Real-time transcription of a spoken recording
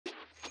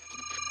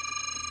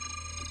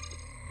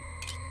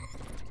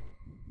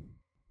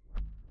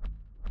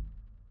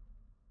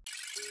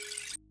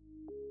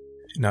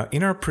Now,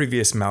 in our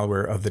previous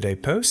Malware of the Day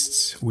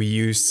posts, we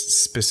used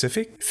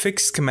specific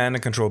fixed command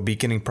and control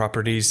beaconing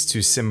properties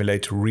to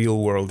simulate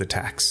real-world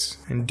attacks.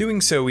 In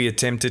doing so, we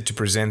attempted to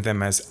present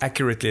them as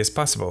accurately as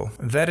possible.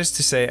 That is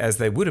to say, as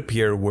they would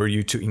appear were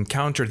you to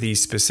encounter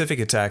these specific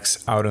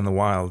attacks out in the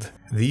wild.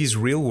 These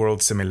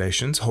real-world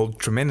simulations hold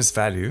tremendous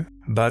value,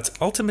 but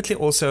ultimately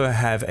also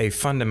have a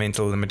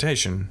fundamental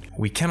limitation.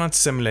 We cannot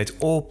simulate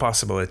all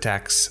possible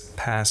attacks,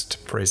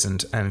 past,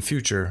 present, and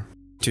future.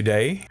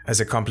 Today, as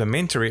a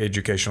complementary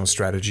educational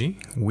strategy,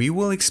 we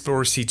will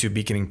explore C2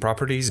 beaconing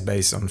properties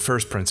based on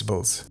first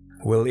principles.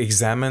 We'll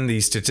examine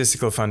the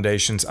statistical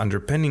foundations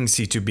underpinning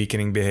C2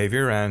 beaconing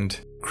behavior and,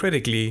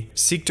 critically,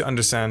 seek to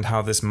understand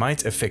how this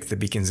might affect the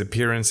beacon's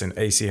appearance in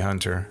AC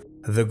Hunter.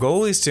 The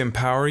goal is to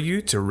empower you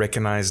to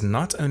recognize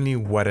not only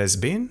what has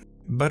been,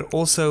 but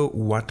also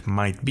what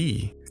might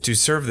be. To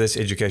serve this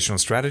educational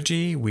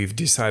strategy, we've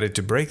decided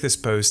to break this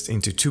post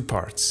into two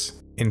parts.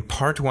 In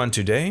part 1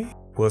 today,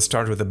 we'll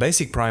start with a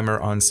basic primer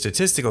on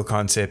statistical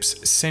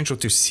concepts central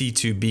to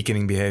C2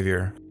 beaconing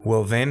behavior.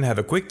 We'll then have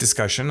a quick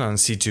discussion on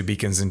C2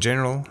 beacons in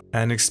general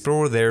and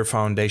explore their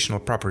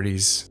foundational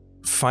properties.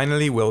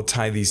 Finally, we'll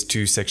tie these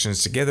two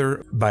sections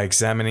together by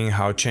examining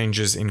how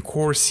changes in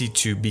core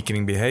C2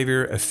 beaconing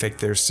behavior affect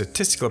their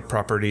statistical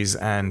properties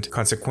and,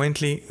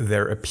 consequently,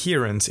 their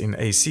appearance in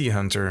AC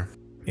Hunter.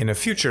 In a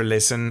future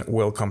lesson,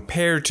 we'll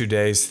compare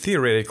today's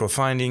theoretical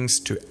findings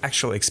to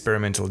actual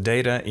experimental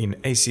data in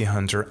AC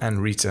Hunter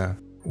and Rita.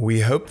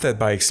 We hope that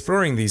by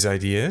exploring these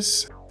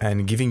ideas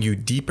and giving you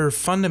deeper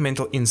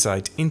fundamental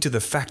insight into the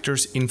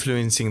factors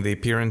influencing the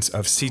appearance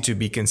of C2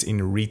 beacons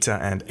in Rita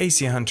and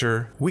AC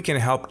Hunter, we can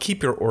help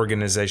keep your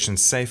organization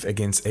safe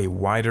against a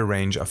wider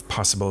range of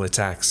possible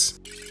attacks.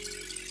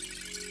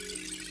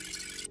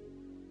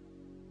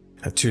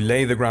 To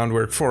lay the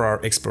groundwork for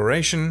our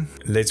exploration,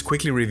 let's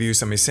quickly review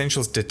some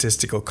essential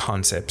statistical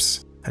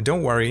concepts. And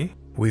don't worry,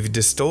 we've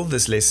distilled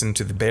this lesson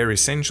to the bare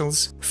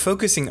essentials,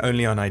 focusing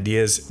only on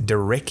ideas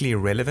directly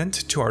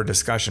relevant to our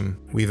discussion.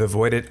 We've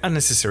avoided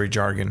unnecessary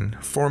jargon,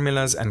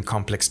 formulas, and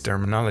complex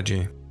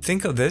terminology.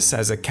 Think of this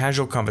as a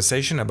casual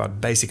conversation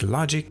about basic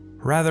logic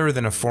rather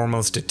than a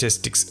formal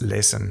statistics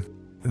lesson.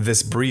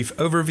 This brief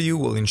overview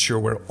will ensure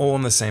we're all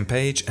on the same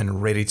page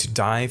and ready to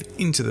dive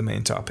into the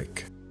main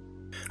topic.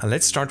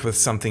 Let's start with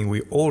something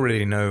we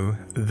already know,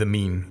 the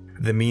mean.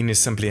 The mean is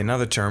simply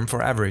another term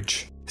for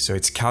average. So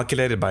it's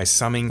calculated by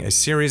summing a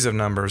series of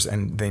numbers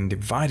and then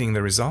dividing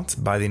the result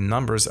by the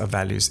numbers of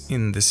values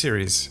in the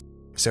series.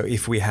 So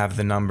if we have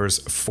the numbers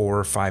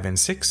 4, 5, and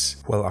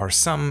 6, well, our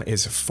sum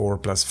is 4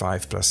 plus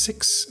 5 plus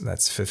 6,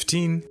 that's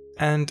 15.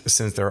 And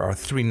since there are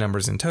 3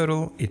 numbers in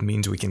total, it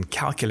means we can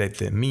calculate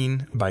the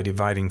mean by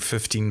dividing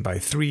 15 by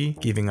 3,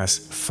 giving us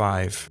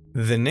 5.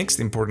 The next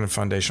important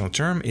foundational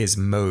term is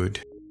mode.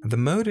 The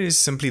mode is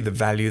simply the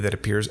value that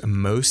appears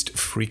most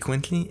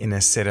frequently in a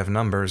set of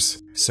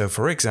numbers. So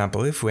for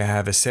example, if we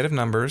have a set of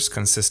numbers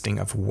consisting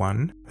of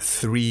 1,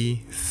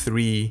 3,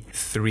 3,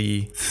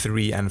 3,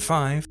 3, and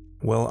 5,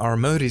 well, our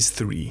mode is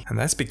 3, and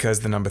that's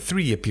because the number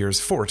 3 appears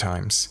 4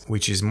 times,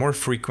 which is more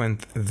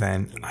frequent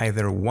than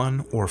either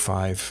 1 or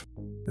 5.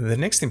 The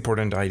next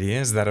important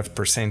idea is that of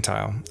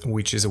percentile,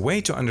 which is a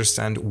way to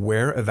understand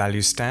where a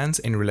value stands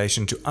in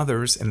relation to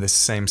others in the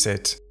same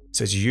set.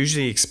 So it's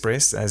usually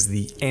expressed as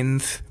the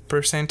nth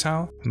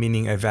percentile,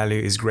 meaning a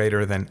value is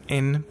greater than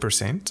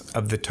n%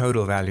 of the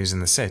total values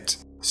in the set.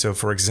 So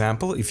for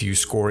example, if you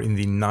score in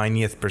the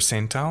 90th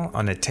percentile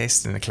on a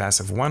test in a class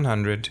of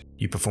 100,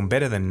 you perform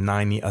better than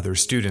 90 other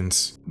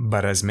students.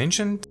 But as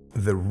mentioned,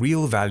 the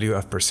real value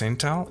of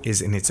percentile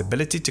is in its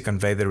ability to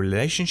convey the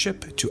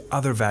relationship to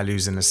other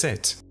values in a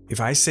set. If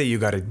I say you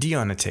got a D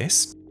on a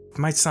test, it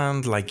might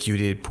sound like you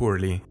did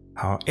poorly.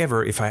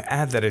 However, if I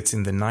add that it's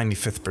in the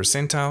 95th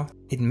percentile,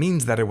 it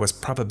means that it was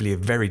probably a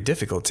very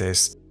difficult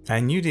test,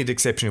 and you did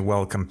exceptionally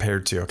well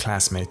compared to your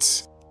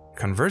classmates.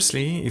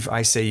 Conversely, if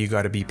I say you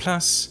got a B+,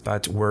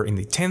 but were in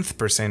the 10th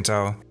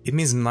percentile, it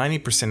means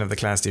 90% of the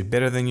class did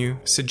better than you,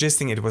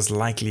 suggesting it was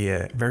likely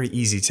a very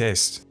easy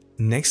test.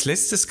 Next,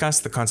 let's discuss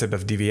the concept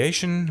of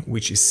deviation,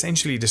 which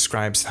essentially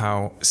describes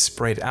how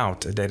spread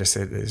out a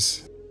dataset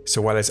is. So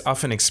while it's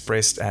often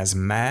expressed as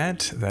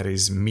MAD, that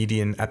is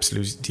median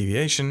absolute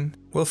deviation,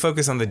 we'll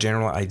focus on the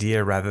general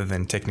idea rather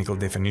than technical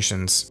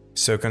definitions.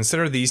 So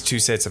consider these two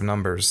sets of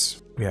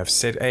numbers. We have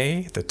set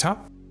A at the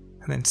top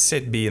and then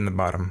set B in the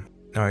bottom.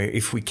 Now,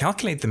 if we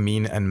calculate the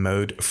mean and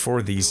mode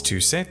for these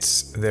two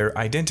sets, they're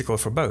identical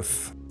for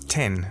both,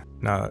 10.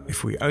 Now,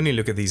 if we only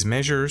look at these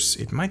measures,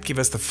 it might give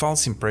us the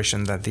false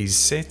impression that these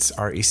sets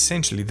are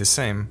essentially the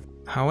same.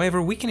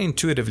 However, we can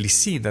intuitively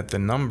see that the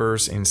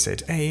numbers in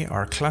set A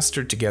are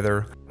clustered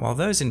together, while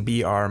those in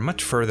B are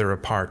much further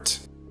apart.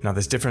 Now,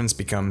 this difference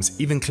becomes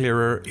even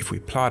clearer if we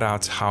plot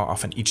out how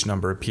often each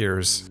number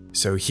appears.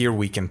 So here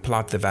we can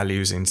plot the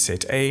values in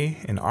set A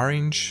in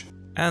orange,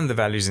 and the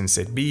values in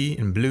set B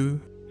in blue,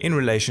 in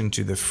relation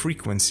to the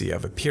frequency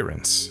of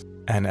appearance.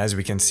 And as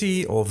we can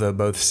see, although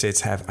both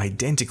sets have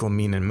identical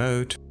mean and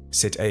mode,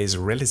 set A is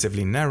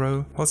relatively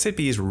narrow, while set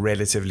B is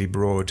relatively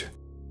broad.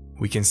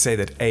 we can say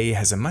that A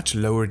has a much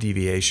lower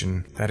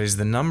deviation. That is,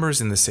 the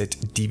numbers in the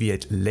set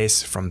deviate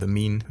less from the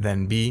mean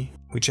than B,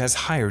 which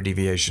has higher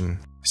deviation.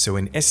 So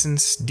in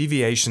essence,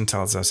 deviation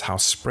tells us how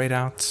spread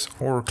out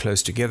or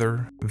close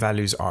together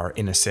values are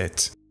in a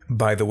set.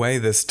 By the way,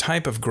 this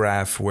type of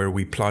graph where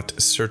we plot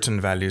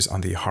certain values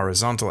on the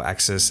horizontal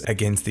axis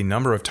against the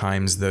number of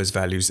times those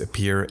values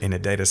appear in a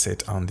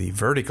dataset on the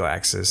vertical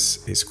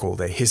axis is called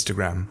a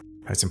histogram.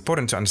 It's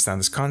important to understand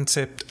this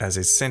concept as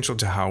it's central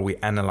to how we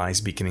analyze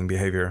beaconing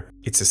behavior.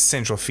 It's a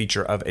central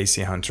feature of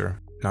AC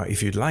Hunter. Now,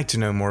 if you'd like to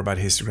know more about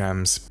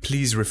histograms,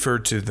 please refer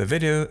to the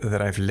video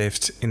that I've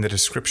left in the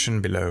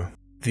description below.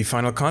 The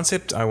final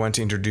concept I want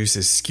to introduce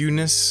is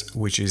skewness,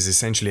 which is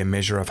essentially a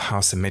measure of how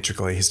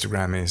symmetrical a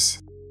histogram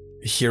is.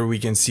 Here we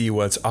can see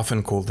what's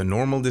often called the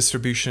normal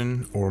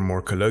distribution, or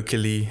more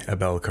colloquially, a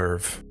bell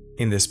curve.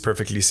 In this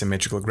perfectly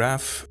symmetrical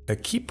graph, a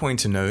key point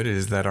to note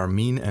is that our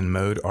mean and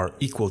mode are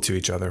equal to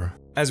each other.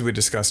 As we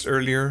discussed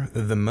earlier,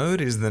 the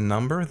mode is the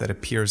number that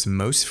appears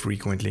most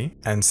frequently,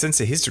 and since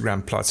a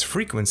histogram plots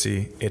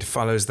frequency, it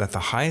follows that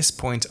the highest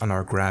point on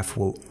our graph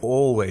will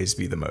always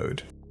be the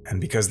mode. And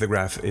because the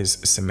graph is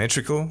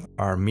symmetrical,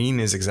 our mean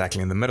is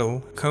exactly in the middle,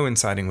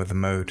 coinciding with the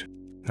mode.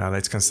 Now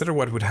let's consider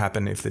what would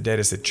happen if the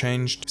dataset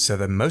changed so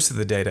that most of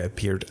the data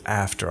appeared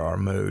after our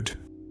mode.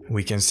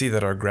 We can see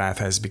that our graph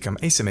has become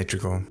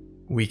asymmetrical.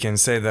 We can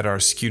say that our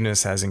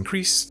skewness has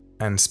increased,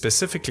 and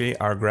specifically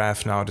our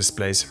graph now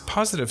displays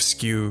positive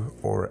skew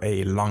or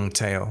a long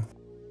tail.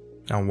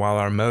 Now while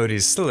our mode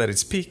is still at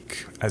its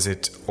peak, as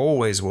it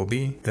always will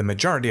be, the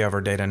majority of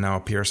our data now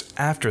appears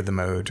after the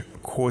mode,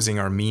 causing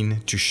our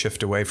mean to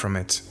shift away from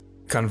it.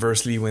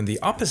 Conversely, when the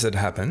opposite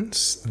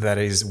happens, that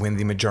is, when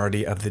the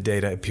majority of the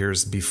data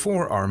appears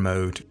before our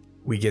mode,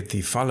 we get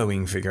the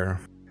following figure.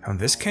 In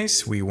this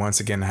case, we once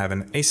again have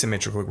an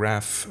asymmetrical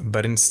graph,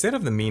 but instead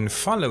of the mean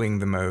following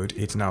the mode,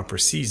 it now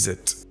precedes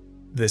it.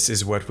 This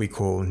is what we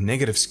call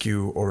negative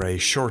skew or a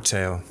short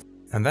tail.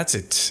 And that's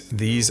it.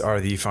 These are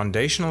the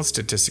foundational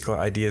statistical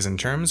ideas and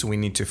terms we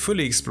need to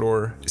fully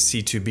explore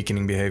C2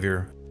 beaconing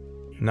behavior.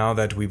 Now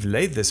that we've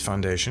laid this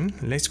foundation,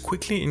 let's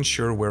quickly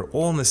ensure we're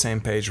all on the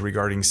same page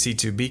regarding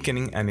C2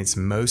 beaconing and its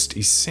most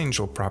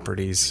essential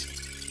properties.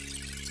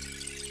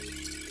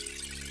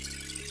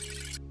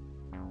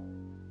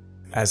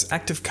 As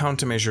active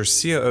countermeasures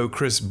COO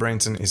Chris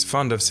Brenton is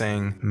fond of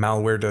saying,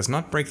 malware does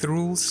not break the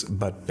rules,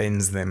 but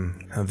bends them.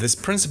 Now, this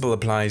principle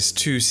applies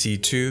to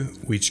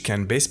C2, which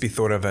can best be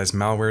thought of as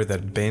malware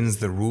that bends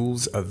the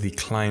rules of the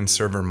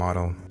client-server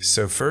model.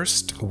 So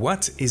first,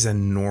 what is a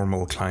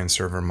normal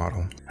client-server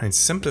model? In its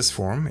simplest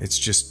form, it's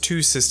just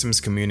two systems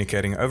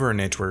communicating over a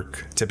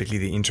network, typically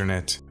the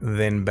internet.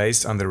 Then,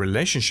 based on the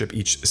relationship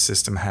each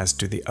system has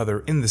to the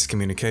other in this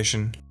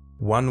communication,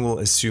 one will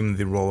assume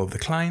the role of the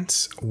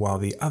client, while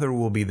the other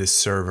will be the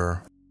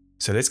server.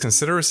 So let's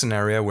consider a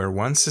scenario where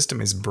one system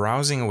is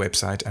browsing a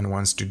website and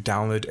wants to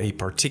download a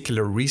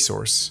particular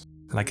resource,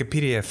 like a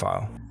PDF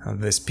file. Now,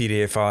 this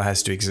PDF file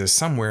has to exist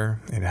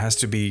somewhere, it has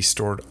to be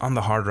stored on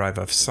the hard drive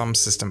of some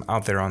system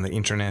out there on the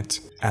internet,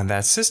 and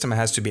that system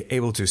has to be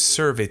able to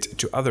serve it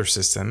to other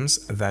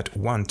systems that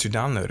want to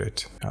download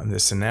it. Now, in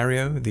this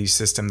scenario, the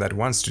system that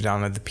wants to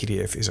download the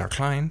PDF is our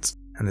client,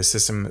 and the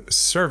system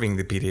serving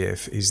the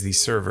PDF is the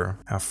server.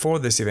 Now, for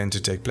this event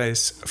to take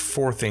place,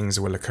 four things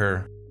will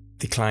occur.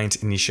 The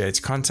client initiates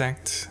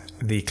contact,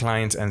 the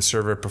client and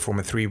server perform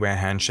a three-way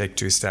handshake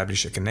to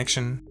establish a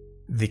connection,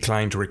 the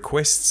client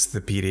requests the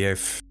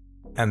PDF,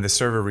 and the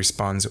server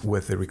responds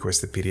with the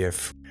requested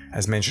PDF.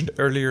 As mentioned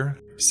earlier,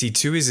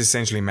 C2 is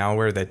essentially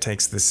malware that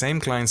takes the same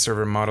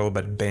client-server model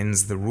but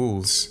bends the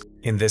rules.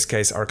 In this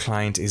case, our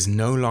client is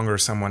no longer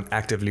someone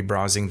actively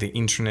browsing the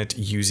internet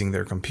using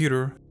their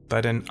computer,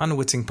 but an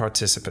unwitting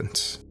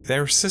participant.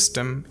 Their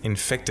system,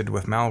 infected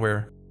with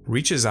malware,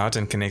 reaches out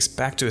and connects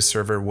back to a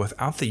server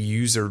without the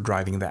user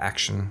driving the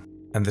action.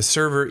 And the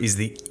server is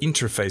the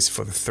interface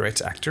for the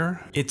threat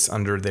actor. It's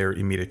under their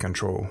immediate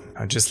control.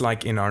 Just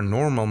like in our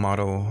normal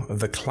model,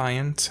 the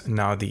client,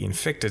 now the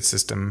infected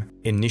system,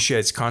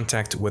 initiates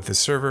contact with the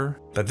server,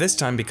 but this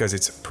time because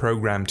it's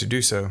programmed to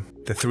do so.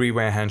 The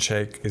three-way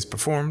handshake is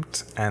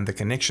performed and the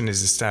connection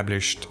is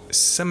established,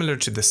 similar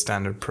to the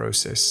standard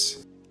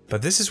process.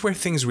 But this is where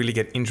things really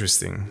get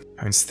interesting.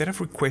 Instead of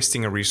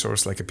requesting a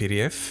resource like a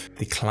PDF,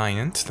 the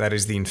client, that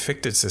is the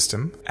infected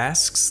system,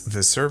 asks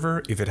the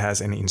server if it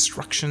has any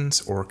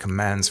instructions or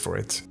commands for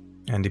it.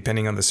 And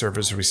depending on the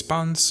server's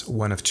response,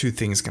 one of two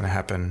things can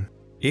happen.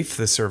 If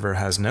the server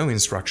has no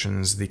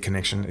instructions, the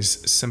connection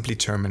is simply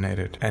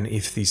terminated. And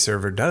if the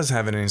server does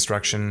have an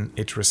instruction,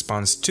 it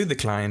responds to the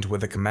client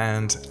with a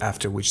command,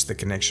 after which the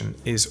connection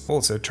is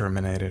also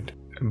terminated.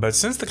 But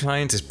since the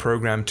client is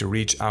programmed to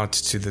reach out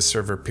to the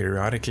server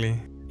periodically,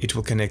 it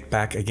will connect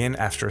back again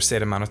after a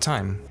set amount of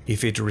time.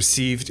 If it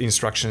received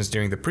instructions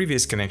during the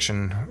previous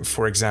connection,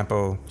 for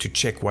example, to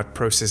check what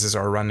processes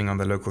are running on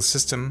the local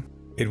system,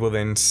 it will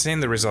then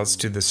send the results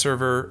to the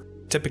server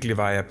typically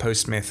via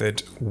post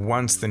method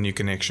once the new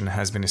connection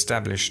has been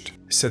established.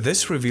 So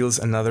this reveals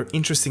another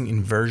interesting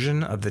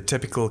inversion of the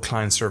typical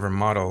client-server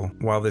model.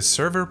 While the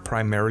server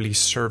primarily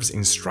serves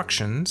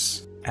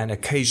instructions and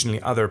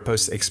occasionally other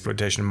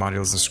post-exploitation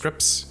modules and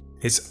scripts,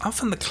 it's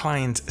often the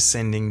client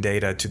sending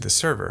data to the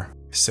server.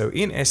 So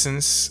in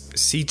essence,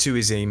 C2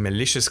 is a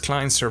malicious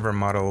client-server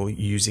model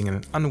using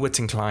an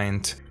unwitting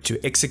client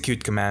to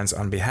execute commands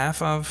on behalf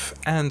of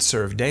and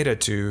serve data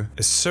to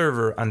a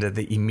server under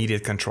the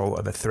immediate control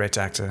of a threat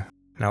actor.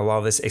 Now,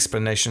 while this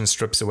explanation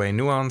strips away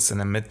nuance and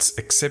omits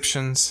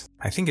exceptions,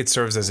 I think it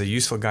serves as a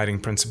useful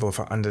guiding principle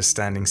for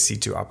understanding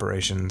C2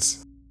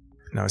 operations.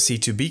 Now,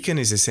 C2 beacon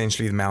is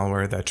essentially the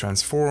malware that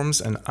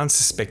transforms an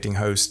unsuspecting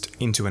host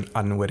into an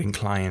unwitting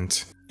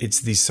client. It's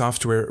the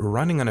software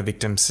running on a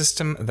victim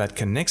system that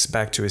connects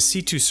back to a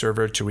C2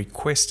 server to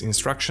request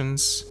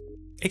instructions,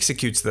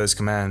 executes those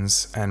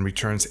commands, and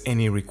returns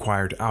any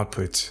required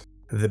output.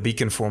 The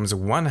beacon forms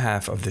one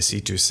half of the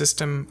C2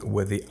 system,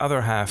 with the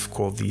other half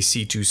called the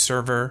C2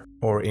 server,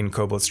 or in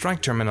Cobalt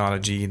Strike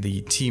terminology, the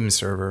team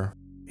server.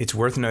 It's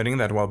worth noting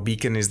that while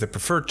beacon is the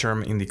preferred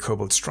term in the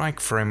Cobalt Strike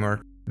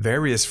framework,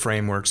 various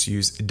frameworks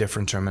use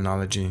different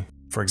terminology.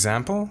 For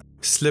example,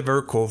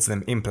 Sliver calls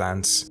them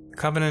implants,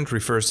 Covenant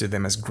refers to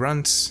them as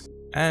grunts,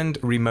 and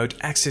remote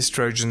access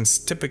trojans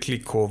typically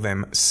call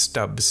them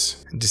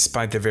stubs.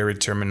 Despite their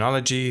varied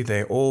terminology,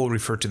 they all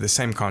refer to the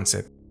same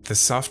concept: the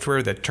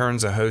software that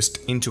turns a host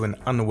into an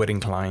unwitting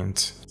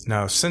client.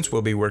 Now, since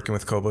we'll be working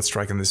with Cobalt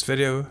Strike in this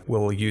video,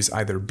 we'll use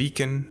either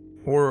beacon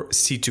or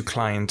C2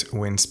 client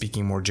when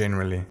speaking more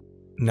generally.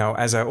 Now,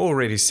 as I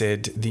already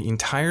said, the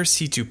entire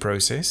C2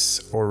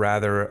 process, or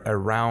rather a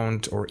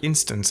round or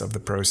instance of the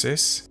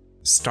process,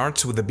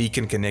 starts with the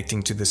beacon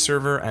connecting to the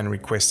server and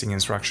requesting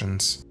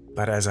instructions.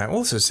 But as I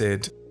also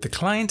said, the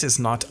client is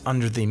not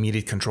under the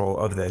immediate control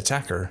of the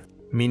attacker,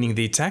 meaning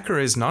the attacker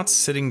is not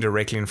sitting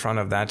directly in front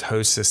of that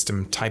host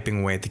system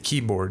typing away at the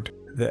keyboard.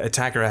 The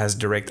attacker has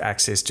direct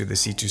access to the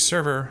C2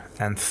 server,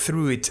 and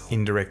through it,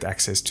 indirect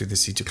access to the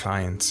C2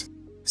 client.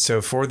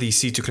 So for the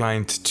C2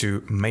 client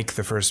to make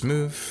the first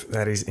move,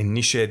 that is,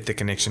 initiate the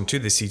connection to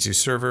the C2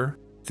 server,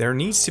 there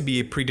needs to be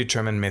a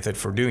predetermined method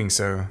for doing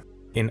so.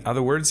 In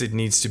other words, it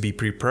needs to be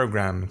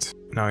pre-programmed.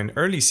 Now, in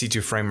early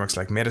C2 frameworks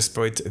like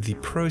Metasploit, the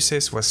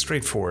process was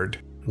straightforward.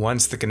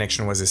 Once the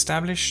connection was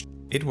established,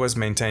 it was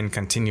maintained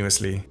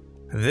continuously.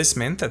 This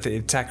meant that the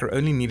attacker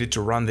only needed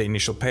to run the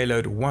initial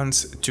payload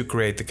once to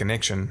create the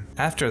connection.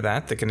 After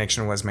that, the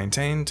connection was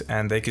maintained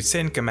and they could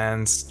send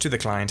commands to the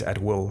client at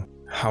will.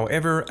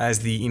 However, as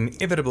the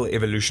inevitable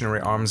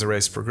evolutionary arms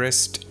race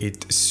progressed,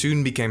 it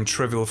soon became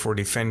trivial for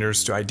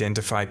defenders to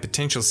identify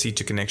potential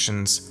C2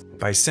 connections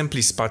by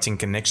simply spotting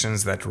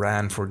connections that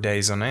ran for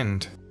days on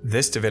end.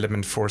 This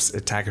development forced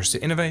attackers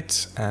to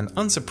innovate, and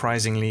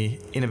unsurprisingly,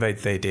 innovate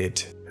they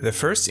did. The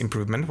first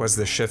improvement was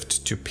the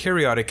shift to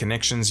periodic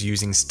connections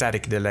using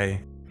static delay.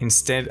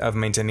 Instead of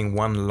maintaining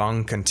one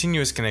long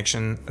continuous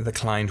connection, the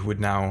client would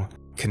now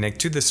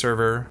connect to the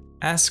server,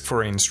 ask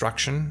for an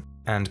instruction,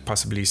 and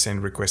possibly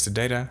send requested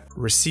data,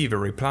 receive a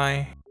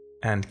reply,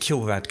 and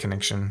kill that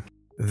connection.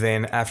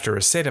 Then, after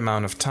a set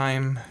amount of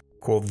time,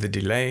 called the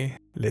delay,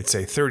 let's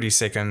say 30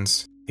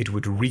 seconds, it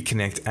would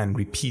reconnect and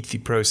repeat the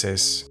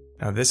process.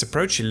 Now, this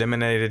approach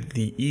eliminated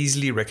the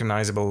easily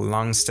recognizable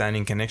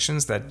long-standing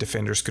connections that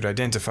defenders could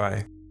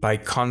identify. By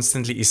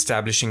constantly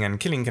establishing and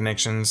killing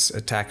connections,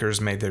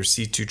 attackers made their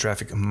C2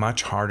 traffic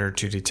much harder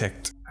to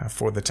detect.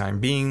 For the time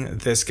being,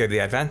 this gave the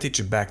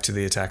advantage back to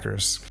the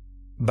attackers.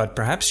 But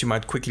perhaps you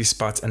might quickly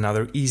spot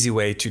another easy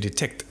way to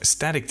detect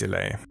static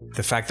delay: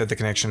 the fact that the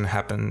connection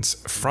happens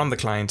from the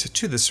client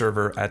to the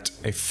server at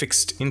a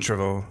fixed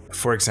interval.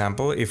 For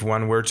example, if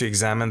one were to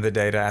examine the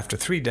data after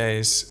 3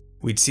 days,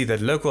 we'd see that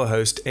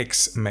localhost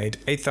X made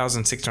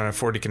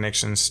 8,640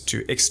 connections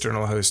to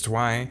external host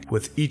Y,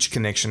 with each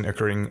connection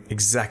occurring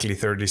exactly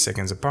 30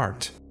 seconds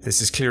apart. This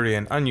is clearly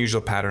an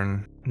unusual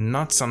pattern,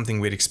 not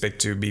something we'd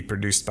expect to be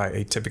produced by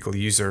a typical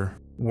user.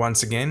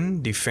 Once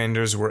again,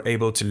 defenders were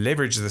able to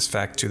leverage this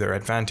fact to their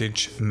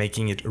advantage,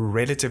 making it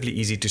relatively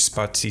easy to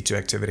spot C2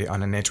 activity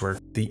on a network.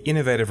 The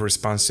innovative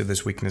response to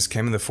this weakness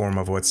came in the form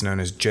of what's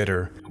known as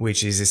jitter,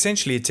 which is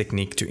essentially a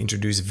technique to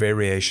introduce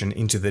variation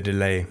into the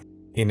delay.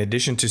 In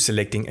addition to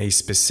selecting a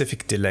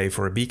specific delay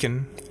for a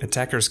beacon,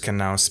 attackers can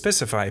now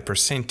specify a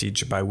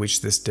percentage by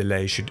which this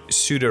delay should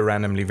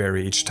pseudo-randomly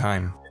vary each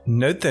time.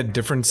 Note that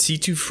different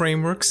C2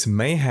 frameworks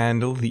may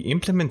handle the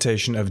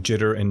implementation of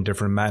jitter in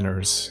different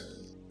manners.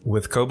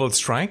 With Cobalt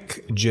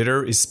Strike,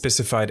 jitter is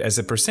specified as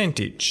a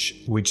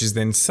percentage, which is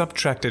then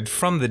subtracted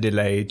from the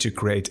delay to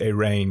create a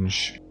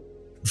range.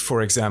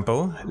 For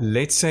example,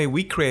 let's say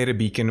we create a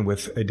beacon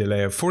with a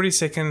delay of 40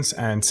 seconds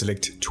and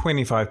select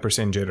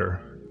 25% jitter.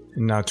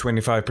 Now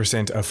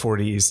 25% of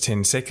 40 is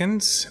 10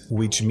 seconds,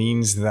 which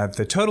means that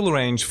the total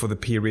range for the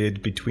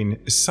period between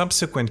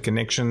subsequent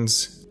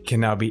connections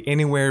can now be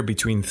anywhere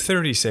between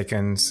 30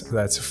 seconds,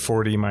 that's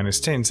 40 minus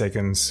 10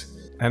 seconds,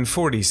 and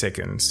 40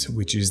 seconds,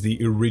 which is the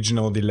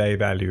original delay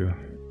value.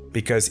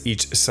 Because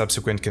each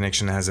subsequent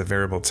connection has a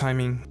variable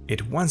timing,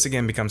 it once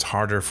again becomes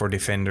harder for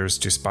defenders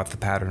to spot the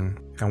pattern.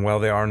 And while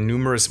there are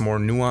numerous more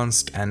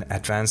nuanced and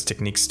advanced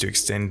techniques to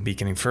extend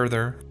beaconing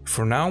further,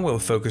 for now we'll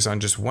focus on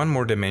just one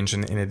more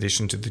dimension in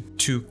addition to the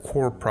two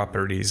core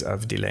properties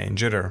of delay and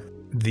jitter: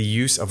 the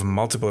use of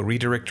multiple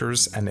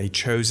redirectors and a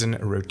chosen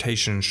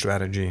rotation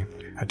strategy.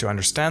 To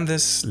understand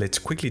this, let's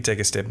quickly take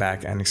a step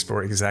back and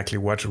explore exactly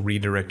what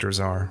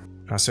redirectors are.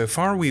 Now, so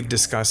far we've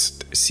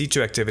discussed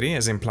C2 activity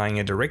as implying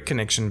a direct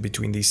connection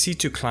between the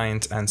C2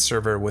 client and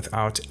server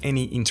without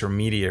any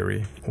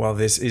intermediary. While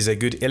this is a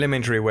good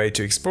elementary way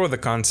to explore the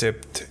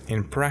concept,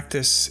 in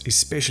practice,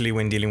 especially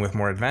when dealing with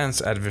more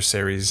advanced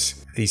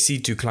adversaries, the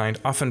C2 client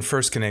often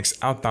first connects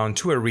outbound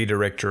to a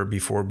redirector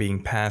before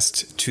being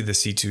passed to the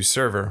C2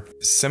 server.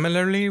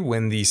 Similarly,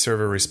 when the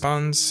server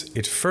responds,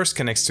 it first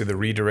connects to the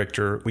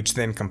redirector, which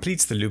then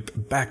completes the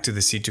loop back to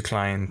the C2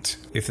 client.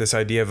 If this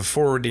idea of a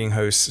forwarding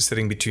host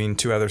sitting between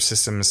two other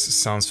systems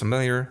sounds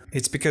familiar,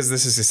 it's because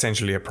this is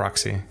essentially a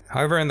proxy.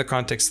 However, in the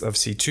context of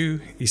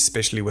C2,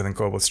 especially within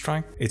Cobalt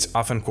Strike, it's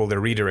often called a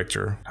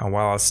redirector. And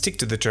while I'll stick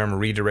to the term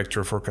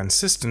redirector for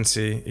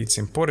consistency, it's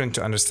important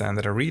to understand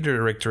that a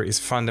redirector is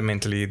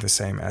fundamentally the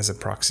same as a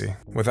proxy.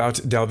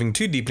 Without delving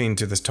too deeply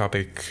into this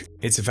topic,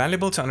 it's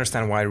valuable to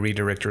understand why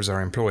redirectors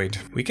are employed.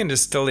 We can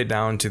distill it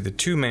down to the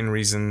two main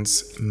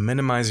reasons: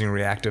 minimizing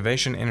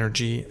reactivation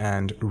energy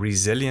and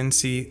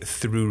resiliency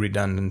through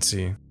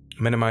redundancy.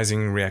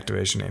 Minimizing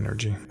reactivation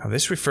energy. Now,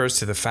 this refers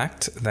to the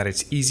fact that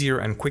it's easier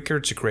and quicker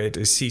to create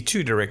a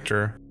C2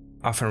 director,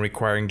 often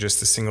requiring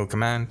just a single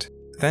command,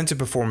 than to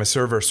perform a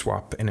server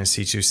swap in a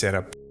C2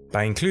 setup.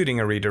 By including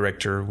a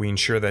redirector, we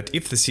ensure that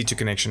if the C2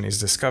 connection is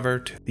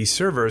discovered, the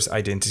server's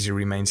identity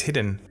remains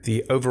hidden.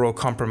 The overall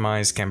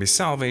compromise can be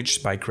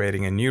salvaged by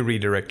creating a new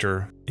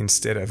redirector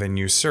instead of a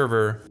new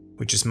server,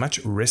 which is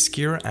much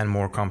riskier and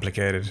more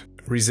complicated.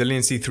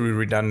 Resiliency through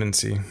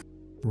redundancy.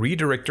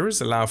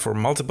 Redirectors allow for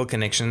multiple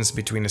connections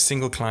between a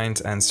single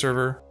client and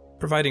server,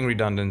 providing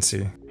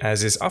redundancy.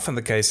 As is often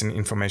the case in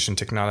information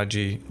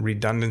technology,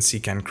 redundancy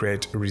can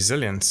create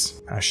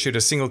resilience. Should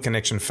a single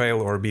connection fail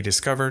or be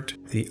discovered,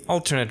 the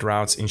alternate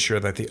routes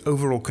ensure that the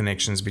overall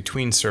connections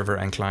between server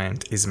and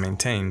client is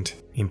maintained.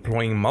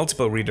 Employing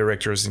multiple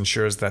redirectors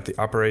ensures that the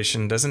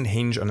operation doesn't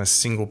hinge on a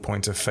single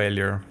point of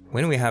failure.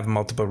 When we have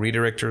multiple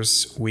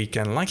redirectors, we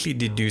can likely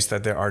deduce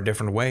that there are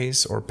different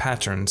ways or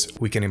patterns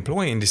we can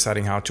employ in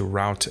deciding how to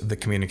route the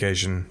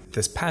communication.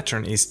 This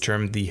pattern is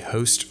termed the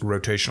host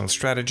rotational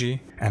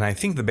strategy, and I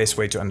think the best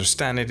way to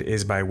understand it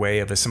is by way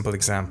of a simple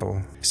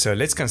example. So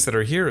let's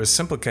consider here a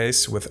simple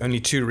case with only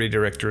two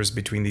redirectors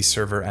between the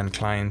server and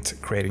client,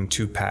 creating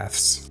two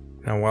paths.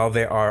 Now, while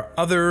there are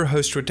other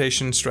host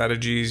rotation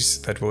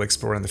strategies that we'll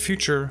explore in the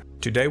future,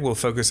 today we'll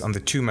focus on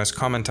the two most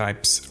common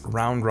types,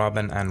 round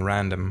robin and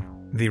random.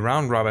 The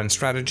round robin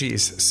strategy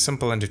is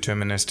simple and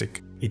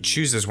deterministic. It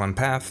chooses one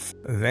path,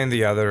 then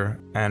the other,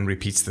 and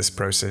repeats this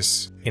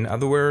process. In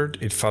other words,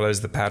 it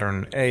follows the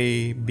pattern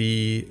A,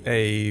 B,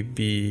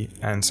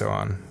 and so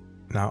on.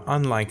 Now,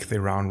 unlike the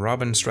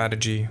round-robin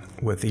strategy,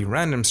 with the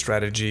random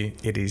strategy,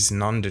 it is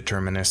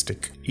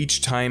non-deterministic.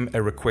 Each time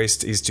a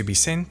request is to be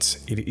sent,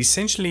 it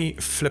essentially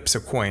flips a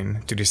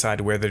coin to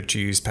decide whether to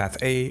use path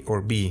A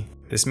or B.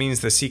 This means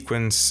the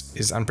sequence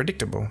is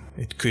unpredictable.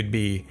 It could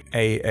be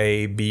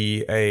A,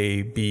 B,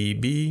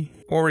 B,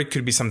 or it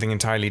could be something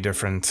entirely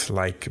different,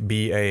 like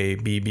BA,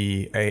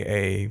 BB,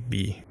 AA,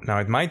 B. Now,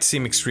 it might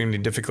seem extremely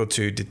difficult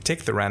to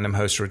detect the random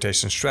host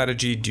rotation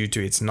strategy due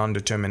to its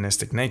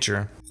non-deterministic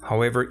nature.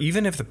 However,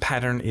 even if the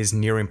pattern is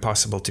near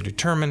impossible to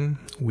determine,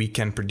 we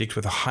can predict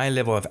with a high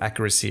level of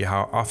accuracy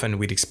how often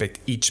we'd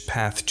expect each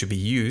path to be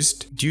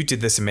used due to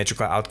the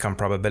symmetrical outcome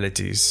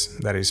probabilities,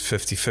 that is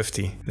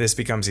 50-50. This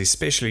becomes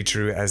especially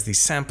true as the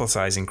sample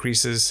size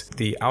increases.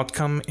 The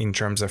outcome in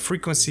terms of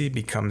frequency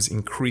becomes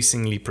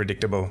increasingly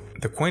predictable.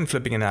 The coin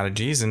flipping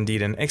analogy is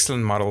indeed an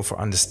excellent model for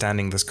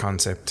understanding this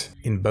concept.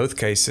 In both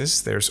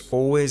cases, there's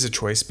always a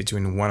choice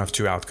between one of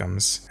two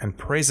outcomes, and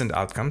present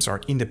outcomes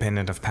are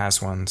independent of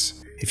past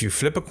ones. If you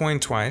flip a coin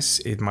twice,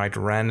 it might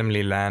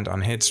randomly land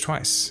on heads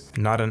twice,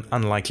 not an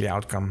unlikely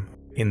outcome.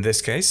 In this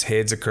case,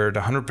 heads occurred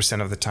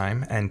 100% of the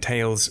time and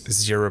tails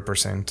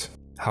 0%.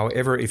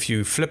 However, if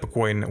you flip a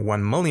coin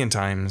 1 million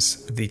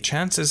times, the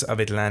chances of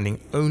it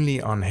landing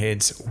only on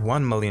heads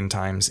 1 million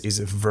times is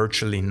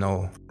virtually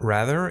null.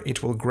 Rather,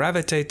 it will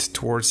gravitate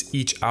towards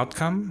each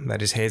outcome,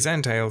 that is heads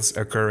and tails,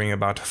 occurring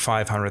about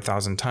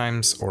 500,000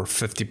 times or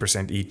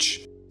 50%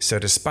 each. So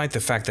despite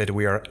the fact that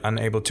we are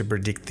unable to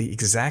predict the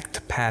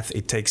exact path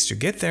it takes to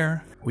get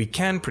there, we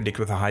can predict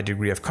with a high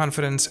degree of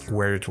confidence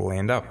where it will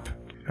end up.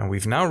 And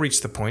we've now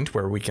reached the point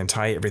where we can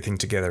tie everything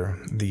together,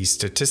 the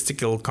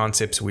statistical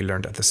concepts we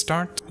learned at the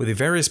start, with the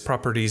various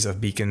properties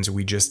of beacons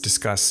we just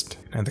discussed.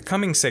 In the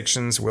coming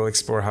sections, we'll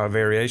explore how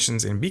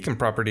variations in beacon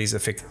properties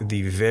affect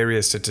the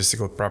various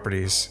statistical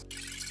properties.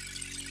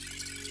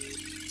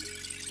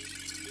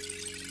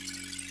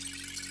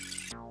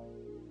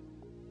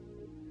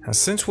 Now,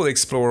 since we'll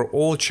explore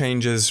all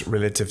changes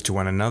relative to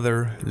one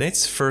another,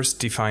 let's first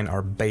define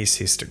our base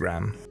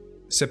histogram.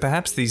 So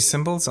perhaps these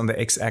symbols on the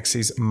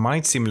x-axis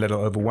might seem a little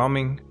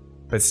overwhelming,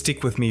 but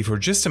stick with me for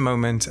just a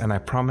moment and I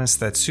promise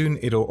that soon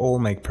it'll all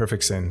make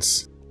perfect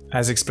sense.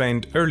 As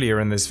explained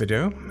earlier in this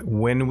video,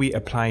 when we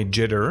apply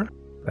jitter,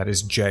 that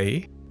is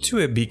J, to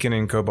a beacon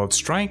in Cobalt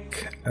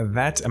Strike,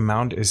 that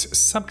amount is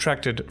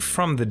subtracted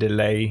from the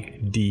delay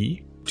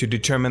D to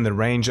determine the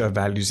range of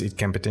values it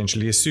can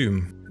potentially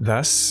assume.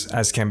 Thus,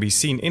 as can be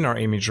seen in our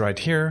image right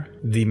here,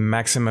 the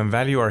maximum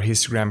value our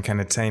histogram can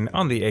attain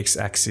on the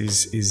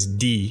x-axis is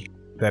D,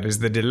 that is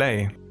the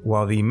delay,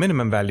 while the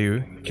minimum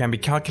value can be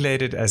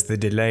calculated as the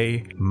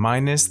delay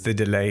minus the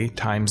delay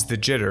times the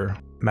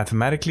jitter.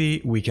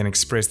 Mathematically, we can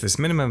express this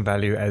minimum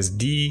value as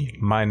D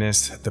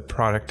minus the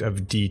product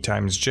of D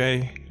times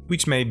J,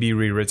 which may be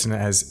rewritten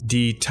as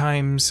D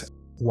times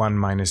 1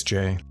 minus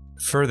J.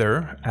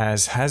 Further,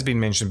 as has been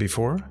mentioned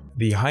before,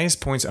 the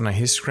highest points on a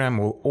histogram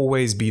will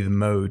always be the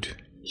mode,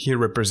 here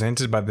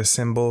represented by the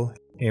symbol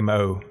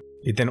MO.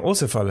 It then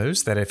also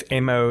follows that if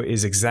MO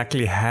is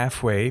exactly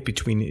halfway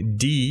between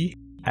D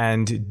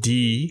and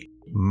D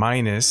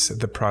minus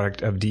the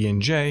product of D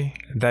and J,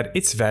 that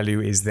its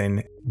value is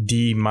then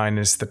D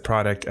minus the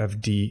product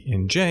of D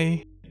and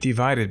J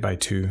divided by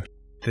 2.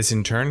 This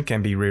in turn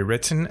can be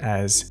rewritten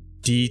as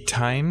D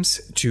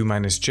times 2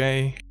 minus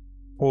J,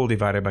 all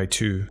divided by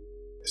 2.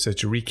 So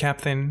to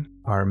recap then,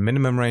 our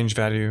minimum range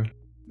value,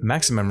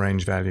 maximum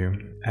range value,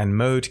 and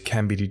mode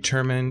can be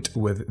determined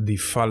with the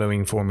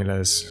following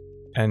formulas.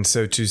 And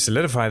so to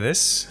solidify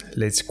this,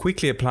 let's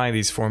quickly apply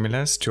these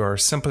formulas to our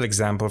simple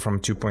example from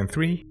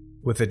 2.3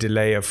 with a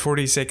delay of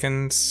 40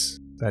 seconds,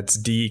 that's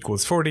D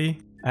equals 40,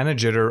 and a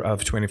jitter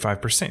of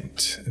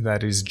 25%,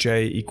 that is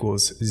J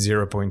equals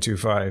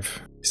 0.25.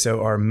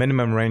 So our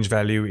minimum range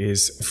value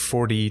is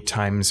 40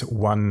 times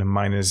 1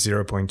 minus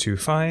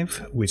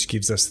 0.25, which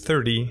gives us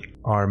 30.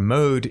 Our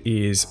mode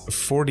is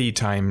 40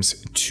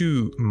 times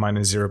 2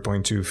 minus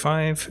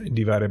 0.25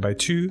 divided by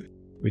 2,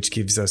 which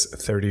gives us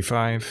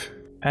 35.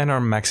 And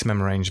our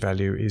maximum range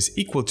value is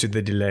equal to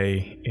the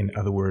delay, in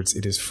other words,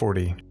 it is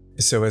 40.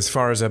 So as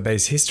far as our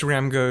base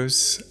histogram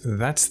goes,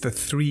 that's the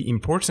 3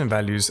 important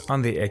values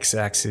on the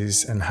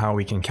x-axis and how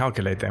we can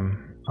calculate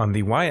them. On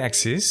the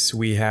y-axis,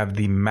 we have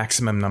the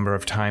maximum number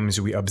of times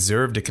we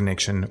observed a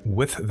connection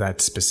with that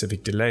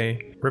specific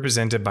delay,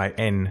 represented by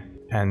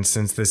n. And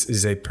since this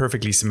is a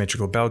perfectly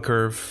symmetrical bell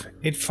curve,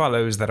 it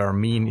follows that our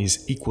mean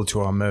is equal to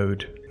our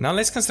mode. Now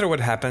let's consider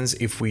what happens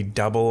if we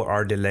double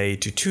our delay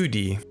to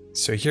 2D.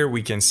 So here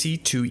we can see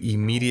 2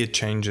 immediate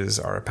changes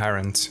are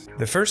apparent.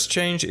 The first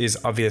change is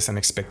obvious and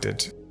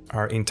expected.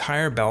 Our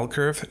entire bell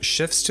curve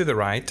shifts to the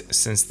right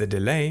since the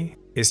delay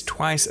is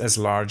twice as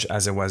large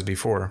as it was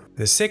before.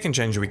 The second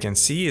change we can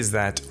see is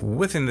that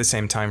within the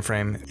same time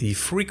frame, the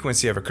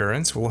frequency of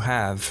occurrence will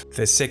halve.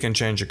 The second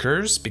change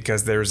occurs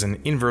because there is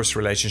an inverse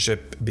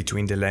relationship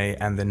between delay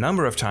and the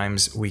number of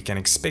times we can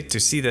expect to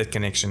see that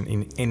connection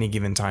in any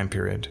given time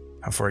period.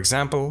 For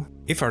example,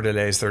 if our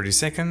delay is 30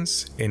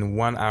 seconds, in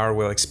 1 hour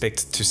we'll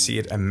expect to see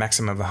it a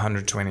maximum of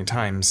 120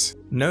 times.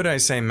 Note I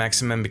say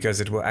maximum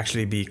because it will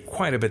actually be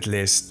quite a bit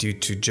less due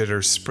to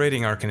jitter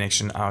spreading our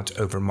connection out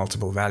over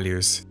multiple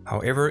values.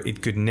 However,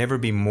 it could never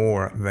be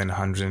more than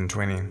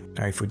 120.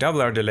 Now if we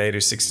double our delay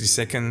to 60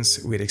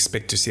 seconds, we'd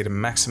expect to see it a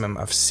maximum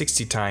of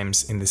 60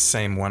 times in the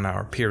same 1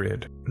 hour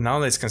period. Now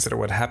let's consider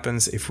what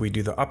happens if we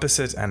do the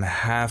opposite and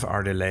halve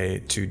our delay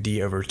to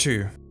D over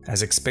 2.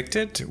 As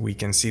expected, we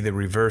can see the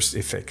reversed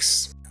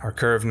effects. Our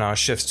curve now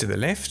shifts to the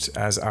left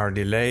as our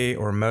delay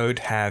or mode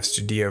halves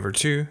to D over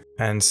 2,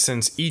 and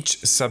since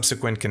each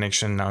subsequent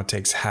connection now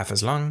takes half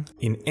as long,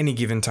 in any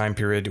given time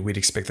period we'd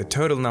expect the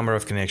total number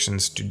of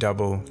connections to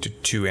double to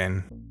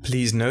 2n.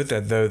 Please note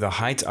that though the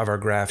height of our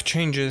graph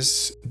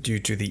changes due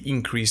to the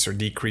increase or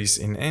decrease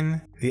in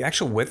n, the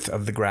actual width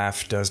of the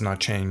graph does not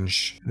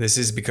change. This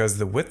is because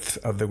the width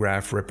of the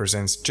graph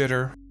represents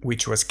jitter,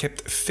 which was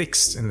kept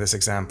fixed in this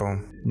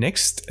example.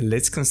 Next,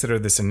 let's consider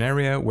the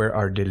scenario where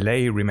our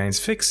delay remains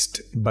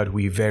fixed, but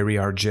we vary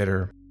our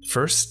jitter.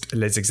 First,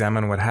 let's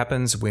examine what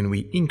happens when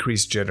we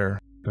increase jitter.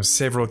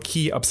 Several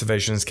key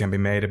observations can be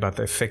made about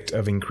the effect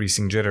of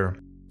increasing jitter.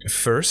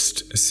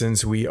 First,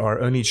 since we are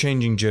only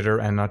changing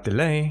jitter and not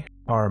delay,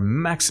 our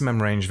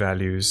maximum range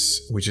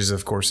values, which is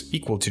of course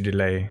equal to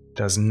delay,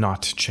 does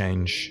not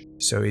change.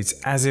 So it's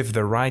as if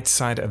the right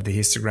side of the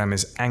histogram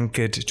is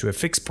anchored to a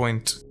fixed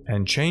point,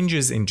 and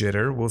changes in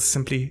jitter will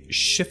simply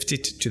shift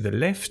it to the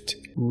left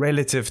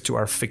relative to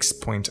our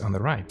fixed point on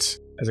the right.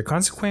 As a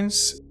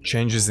consequence,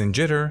 changes in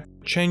jitter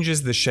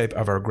changes the shape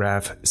of our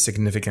graph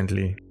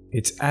significantly.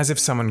 It's as if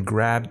someone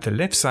grabbed the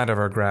left side of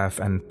our graph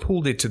and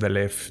pulled it to the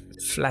left,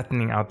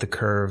 flattening out the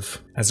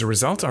curve. As a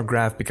result, our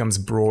graph becomes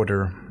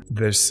broader.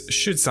 This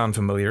should sound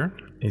familiar.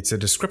 It's a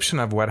description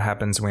of what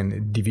happens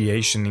when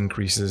deviation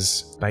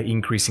increases. By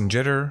increasing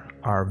jitter,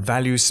 our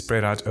values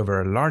spread out over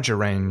a larger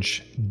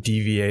range,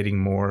 deviating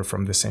more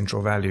from the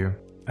central value.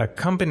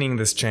 Accompanying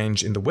this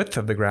change in the width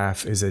of the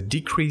graph is a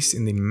decrease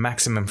in the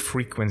maximum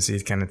frequency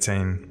it can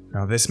attain.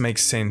 Now this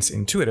makes sense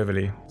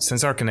intuitively.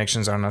 Since our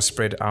connections are now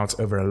spread out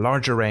over a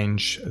larger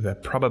range, the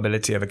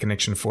probability of a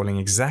connection falling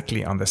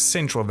exactly on the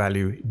central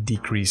value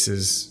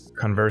decreases.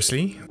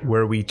 Conversely,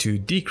 were we to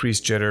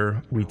decrease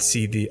jitter, we'd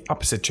see the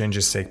opposite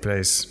changes take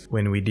place.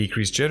 When we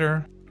decrease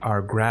jitter,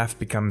 our graph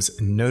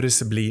becomes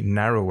noticeably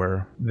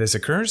narrower. This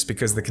occurs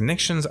because the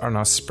connections are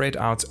now spread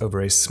out over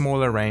a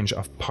smaller range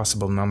of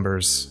possible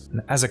numbers.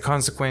 And as a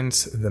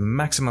consequence, the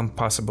maximum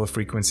possible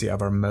frequency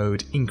of our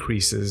mode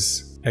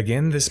increases.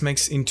 Again, this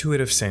makes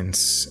intuitive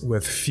sense.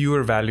 With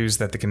fewer values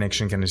that the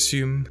connection can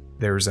assume,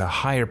 there is a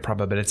higher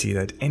probability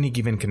that any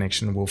given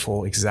connection will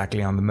fall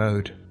exactly on the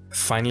mode.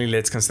 Finally,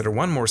 let's consider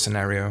one more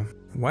scenario.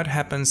 What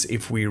happens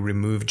if we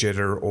remove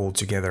jitter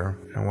altogether?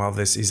 And while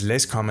this is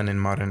less common in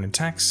modern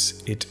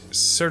attacks, it's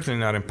certainly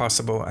not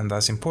impossible and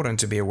thus important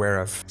to be aware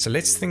of. So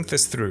let's think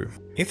this through.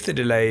 If the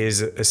delay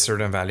is a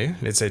certain value,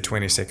 let's say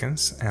 20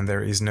 seconds, and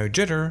there is no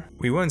jitter,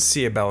 we won't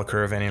see a bell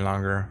curve any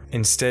longer.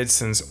 Instead,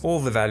 since all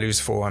the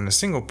values fall on a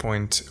single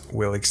point,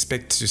 we'll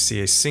expect to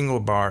see a single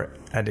bar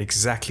at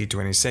exactly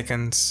 20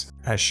 seconds,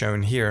 as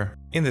shown here.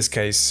 In this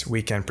case,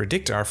 we can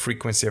predict our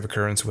frequency of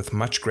occurrence with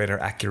much greater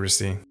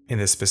accuracy. In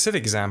this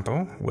specific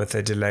example, with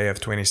a delay of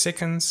 20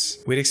 seconds,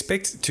 we'd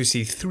expect to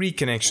see 3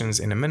 connections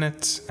in a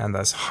minute, and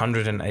thus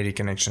 180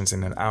 connections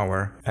in an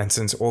hour. And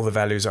since all the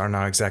values are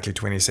now exactly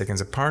 20 seconds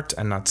apart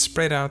and not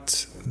spread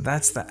out,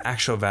 that's the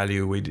actual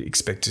value we'd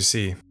expect to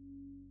see.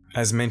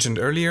 As mentioned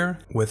earlier,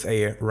 with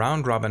a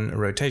round-robin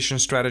rotation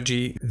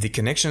strategy, the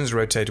connections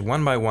rotate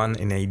one by one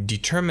in a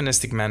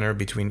deterministic manner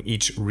between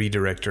each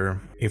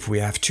redirector. If we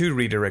have 2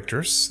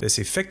 redirectors, this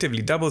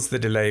effectively doubles the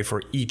delay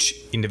for each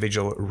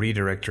individual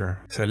redirector.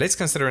 So let's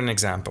consider an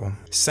example.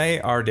 Say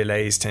our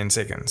delay is 10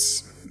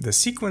 seconds. The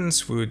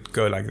sequence would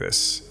go like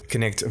this.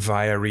 Connect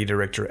via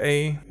redirector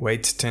A,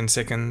 wait 10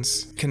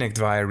 seconds, connect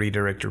via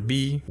redirector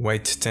B,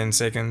 wait 10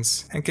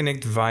 seconds, and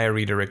connect via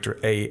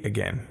redirector A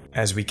again.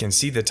 As we can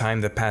see, the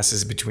time that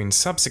passes between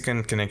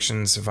subsequent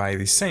connections via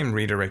the same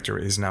redirector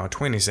is now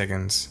 20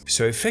 seconds.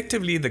 So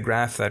effectively, the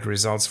graph that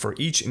results for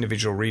each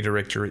individual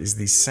redirector is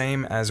the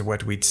same as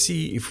what we'd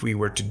see if we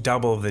were to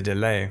double the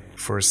delay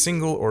for a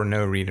single or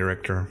no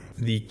redirector.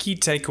 The key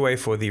takeaway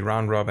for the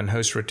round-robin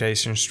host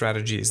rotation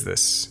strategy is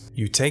this.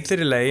 You take the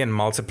delay and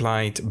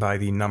multiply it by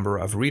the number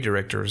of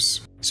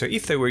redirectors. So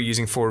if they were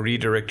using 4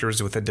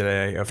 redirectors with a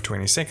delay of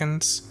 20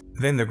 seconds,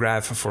 then the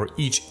graph for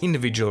each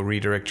individual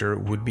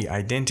redirector would be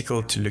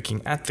identical to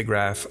looking at the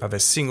graph of a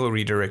single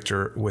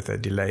redirector with a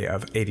delay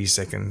of 80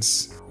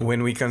 seconds.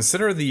 When we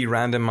consider the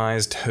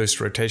randomized host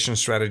rotation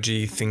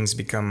strategy, things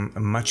become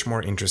much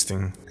more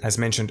interesting. As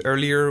mentioned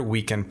earlier,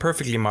 we can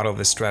perfectly model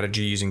this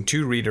strategy using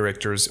 2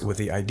 redirectors with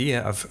the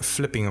idea of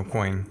flipping a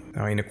coin.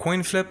 Now, in a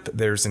coin flip,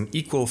 there's an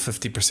equal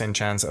 50%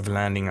 chance of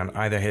landing on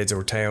either heads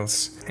or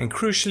tails, and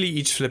crucially,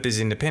 each flip is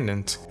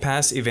independent.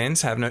 Past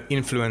events have no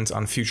influence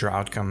on future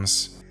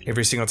outcomes.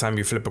 Every single time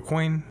you flip a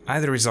coin,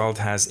 either result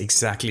has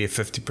exactly a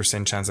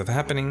 50% chance of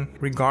happening,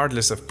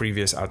 regardless of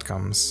previous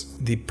outcomes.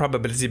 The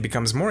probability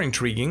becomes more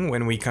intriguing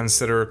when we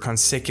consider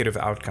consecutive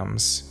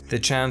outcomes. The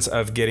chance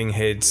of getting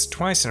heads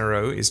twice in a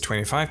row is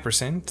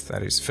 25%,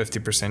 that is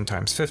 50%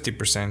 times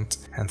 50%,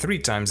 and 3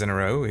 times in a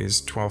row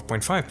is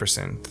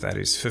 12.5%, that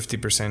is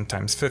 50%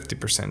 times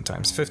 50%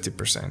 times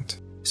 50%.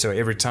 So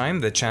every time,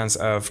 the chance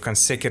of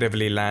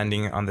consecutively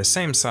landing on the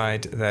same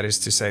side, that is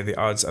to say the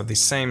odds of the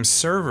same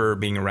server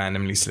being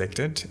randomly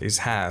selected, is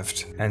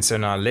halved. And so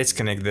now let's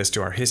connect this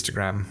to our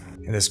histogram.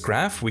 In this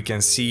graph, we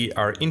can see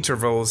our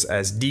intervals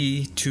as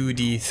d,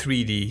 2d,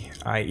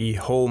 3d, i.e.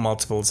 whole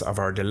multiples of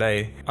our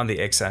delay, on the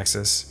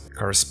x-axis.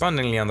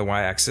 Correspondingly, on the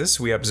y-axis,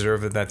 we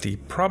observe that the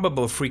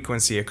probable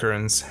frequency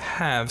occurrence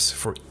halves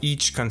for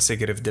each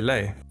consecutive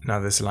delay. Now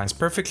this aligns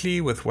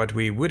perfectly with what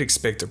we would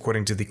expect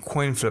according to the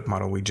coin flip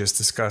model we just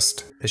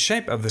discussed. The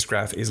shape of this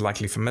graph is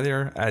likely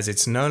familiar, as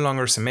it's no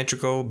longer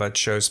symmetrical but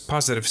shows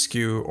positive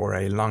skew or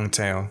a long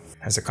tail.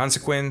 As a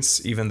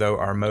consequence, even though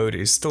our mode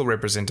is still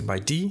represented by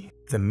d,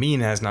 the mean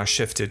has now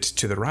shifted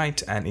to the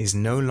right and is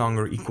no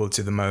longer equal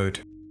to the mode.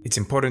 It's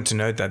important to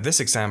note that this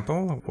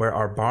example, where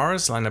our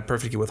bars line up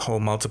perfectly with whole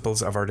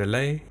multiples of our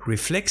delay,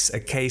 reflects a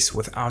case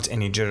without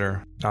any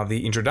jitter. Now,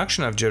 the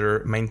introduction of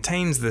jitter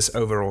maintains this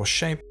overall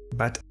shape,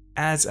 but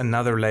adds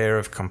another layer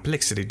of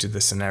complexity to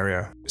the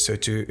scenario. So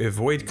to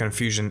avoid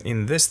confusion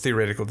in this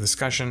theoretical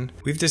discussion,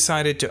 we've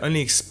decided to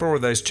only explore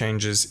those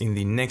changes in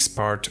the next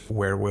part,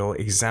 where we'll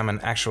examine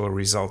actual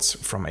results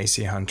from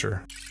AC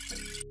Hunter.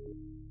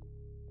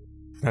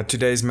 Now,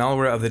 today's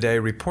Malware of the Day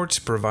report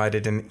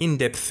provided an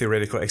in-depth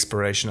theoretical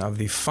exploration of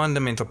the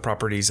fundamental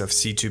properties of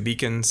C2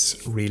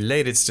 beacons,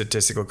 related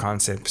statistical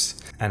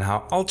concepts, and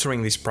how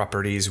altering these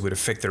properties would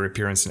affect their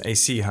appearance in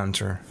AC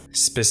Hunter.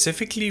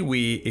 Specifically,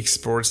 we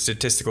explored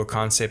statistical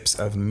concepts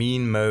of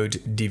mean,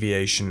 mode,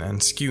 deviation, and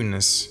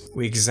skewness.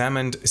 We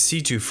examined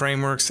C2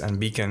 frameworks and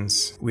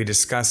beacons. We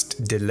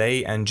discussed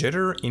delay and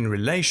jitter in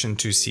relation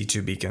to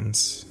C2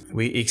 beacons.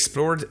 We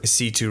explored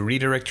C2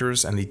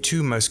 redirectors and the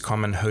two most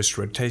common host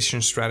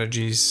rotation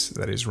strategies,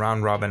 that is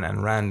round robin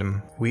and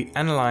random. We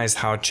analyzed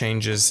how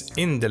changes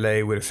in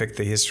delay would affect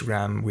the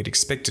histogram we'd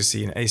expect to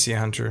see in AC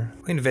Hunter.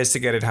 We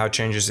investigated how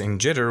changes in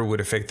jitter would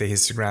affect the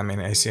histogram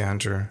in AC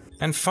Hunter.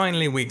 And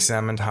finally, we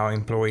examined how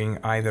employing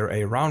either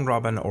a round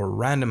robin or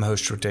random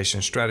host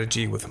rotation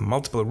strategy with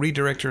multiple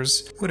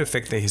redirectors would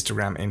affect the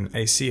histogram in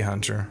AC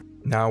Hunter.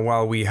 Now,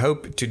 while we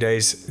hope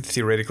today's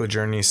theoretical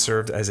journey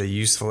served as a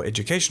useful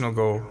educational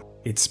goal,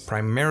 it's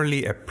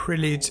primarily a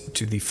prelude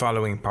to the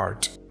following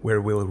part,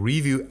 where we'll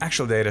review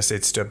actual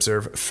datasets to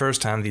observe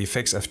firsthand the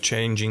effects of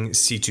changing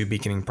C2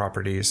 beaconing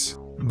properties.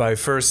 By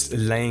first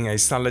laying a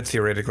solid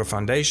theoretical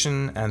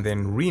foundation and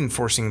then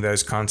reinforcing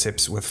those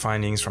concepts with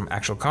findings from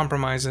actual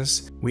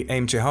compromises, we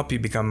aim to help you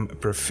become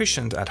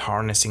proficient at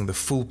harnessing the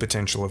full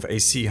potential of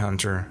AC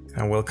Hunter.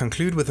 And we'll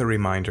conclude with a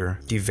reminder: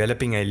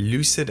 developing a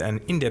lucid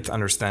and in-depth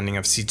understanding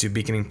of C2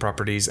 beaconing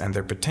properties and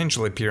their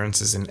potential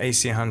appearances in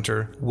AC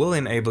Hunter will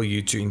enable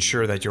you to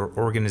ensure that your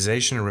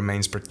organization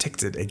remains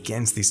protected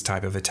against these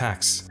type of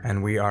attacks.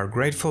 And we are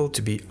grateful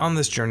to be on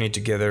this journey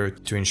together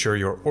to ensure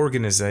your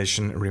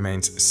organization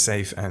remains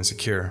safe and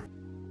secure.